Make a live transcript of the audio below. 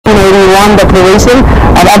2001 Declaration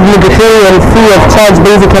of Obligatory and Free of Charge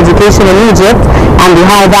Basic Education in Egypt, and the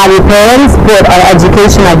high value parents put our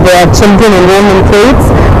education of their children in Roman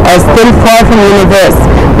faiths are still far from universe.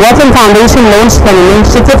 Wharton Foundation launched an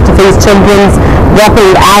initiative to face children's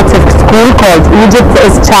dropping out of school called Egypt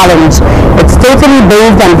is Challenge. It's totally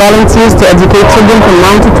based on volunteers to educate children from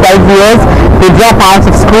 9 to 12 years who drop out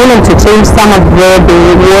of school and to change some of their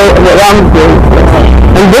wrong behavior.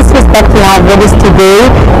 In this respect, we have with us today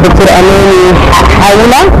Dr.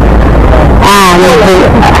 Sohaila, and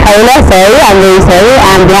I'm very sorry,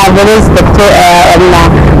 and we have with us Dr.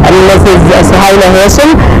 Mrs. Sohaila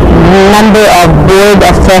Hashem, member of Board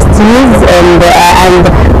of Trustees, and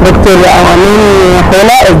Dr.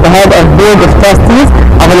 Sohaila is the head of Board of Trustees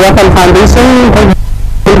of the Wharton Foundation. Thank you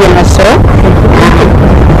for being on the show.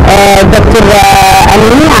 Dr.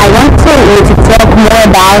 Amini, I want you to talk more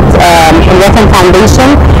about the Wharton Foundation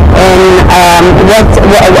and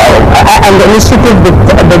the initiative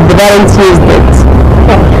that the volunteers did.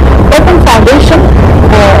 Wharton Foundation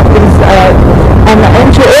is an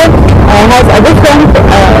NGO, has a different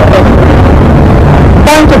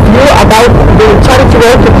point of view about the charity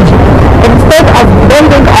work in Egypt. Instead of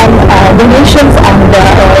building on donations and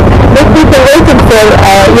make people waiting for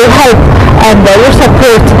your help and your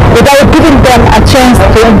support without giving them a chance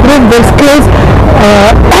to improve their skills,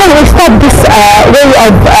 we stop this way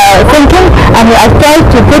of thinking, and we are trying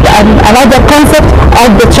to put another concept of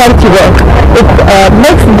the charity work. It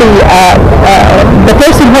makes the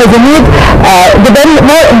person who is in need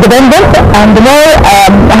more independent and more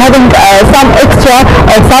having some extra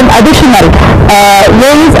or some additional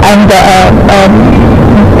ways and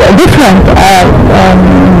different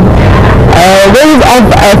ways of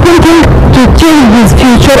thinking to change his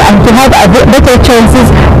future and to have better chances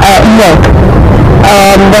in work.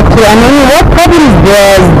 Dr. Amini, what problems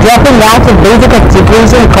does dropping out of basic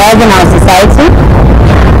education cause in our society?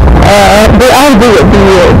 They are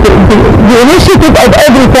the initiative of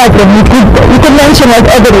every problem. You can mention like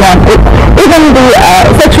everyone. Even the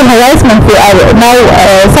sexual harassment we are now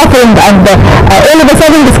suffering, and all of a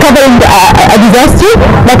sudden discovering a disaster,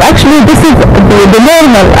 but actually this is the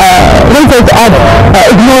normal result of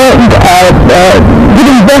ignoring,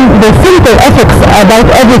 giving them the simple ethics about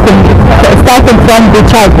everything, starting from the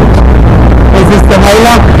childhood. Mrs.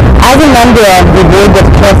 Sohaila, as a member of the Board of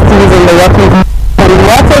Trustees in the Wharton,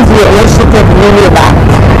 what is your initiative really about?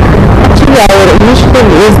 Actually, our initiative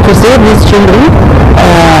is to save these children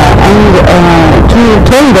and to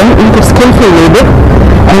turn them into skillful labor,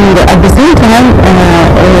 and at the same time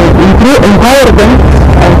empower them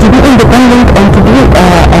to be independent and to be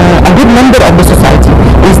a good member of the society,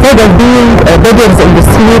 instead of being beggars in the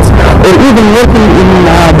streets or even working in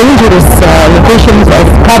dangerous locations of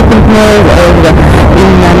carpenters or in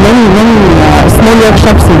many small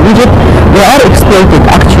workshops in Egypt. They are exploited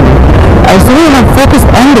actually. So we have focused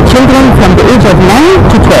on the children from the age of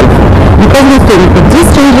 9 to 12, because we think that these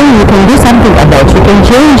children you can do something about. You can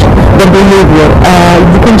change their behavior,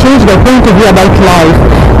 you can change their point of view about life,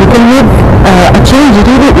 you can make a change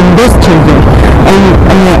really in those children. And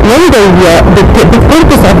one day the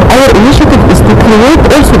purpose of our initiative is to create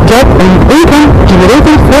also job and income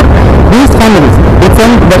generating for these families that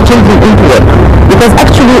send their children into work, because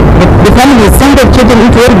actually the families send their children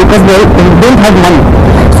into work because they don't have money.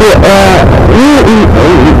 So we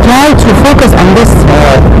try to focus on this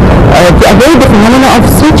to avoid the phenomena of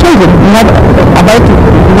street children. We have about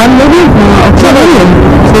 1 million or 2 million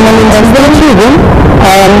children.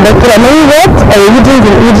 Dr. Amini, what regions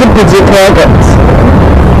in Egypt did you target?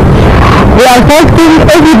 We are targeting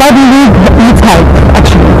everybody needs help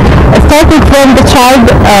actually. Starting from the child,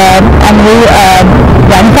 and we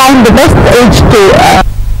find the best age to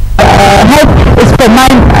help is from 9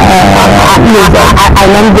 years old. I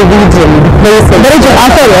meant the region, the region, I'm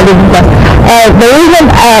sorry, I didn't know. The region,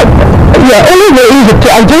 all over Egypt. We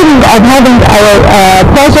are dreaming of having our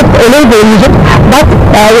project all over Egypt, but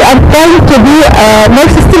we are trying to be more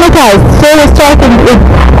systematized. So we're starting with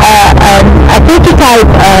a prototype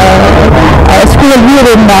school here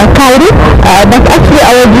in Cairo, but actually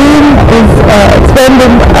our dream is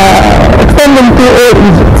extending to all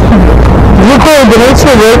Egypt. You coordinate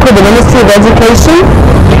your work with the Ministry of Education?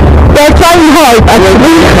 We are trying hard actually.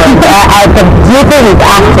 Do you think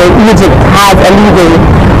after Egypt has a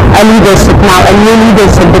leadership now, a new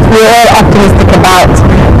leadership that we are optimistic about,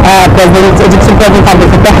 Egyptian President Abdel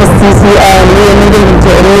Fattah al-Sisi, we are moving into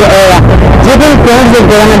a new era, do you think things are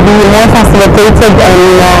going to be more facilitated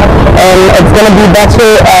and it's going to be better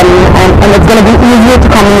and it's going to be easier to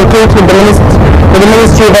communicate with the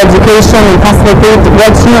Ministry of Education and facilitate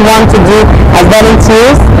what you want to do as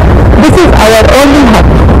volunteers? This is our only hope.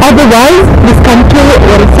 Other otherwise this country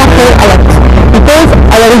will suffer a lot, because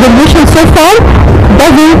our resolution so far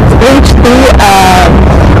doesn't reach the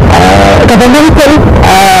governmental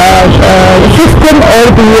system or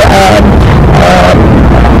the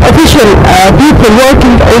official people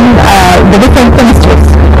working in the different ministries.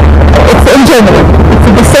 It's in general. It's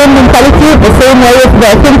the same mentality, the same way of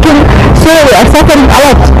thinking, so we are suffering a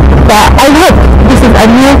lot. But I hope this is a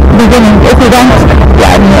new beginning. If we don't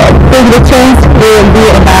take the chance, we will be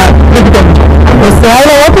in a big danger.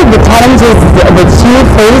 Sohaila, what are the challenges that you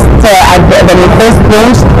faced when you first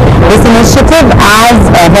launched this initiative as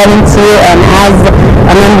a volunteer and as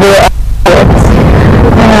a member of it?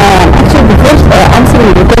 Actually, before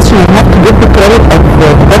answering the question, I have to give the credit of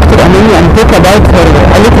Dr. Amini and talk about her,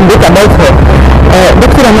 a little bit about her.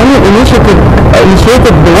 Dr. Amini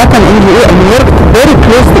initiated the Watan NGO and worked very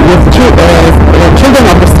closely with children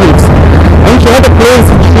of the streets. And she had a place,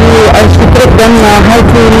 she taught them how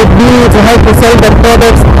to build, how to sell their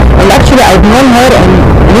products. And actually, I've known her, and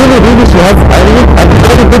really, she has a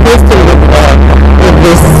very good history with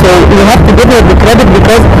this. So you have to give her the credit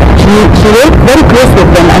because she worked very close with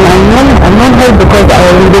them, and I've known her because I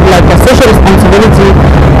did like a social responsibility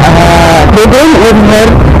program with her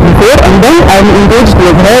before, and then I'm engaged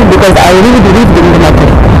with her because I really believed in the matter.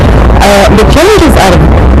 The challenges are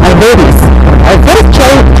various. First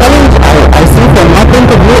challenge I see from my point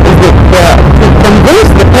of view is that to convince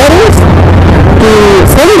the parents to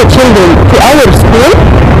send the children to our school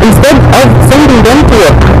instead of sending them to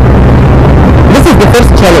work. This is the first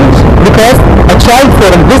challenge, because a child for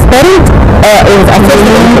this parent is a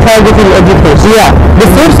targeting education. Yeah, the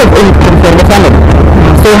source of income for the family.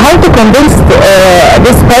 So how to convince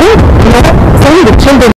this parent, send the children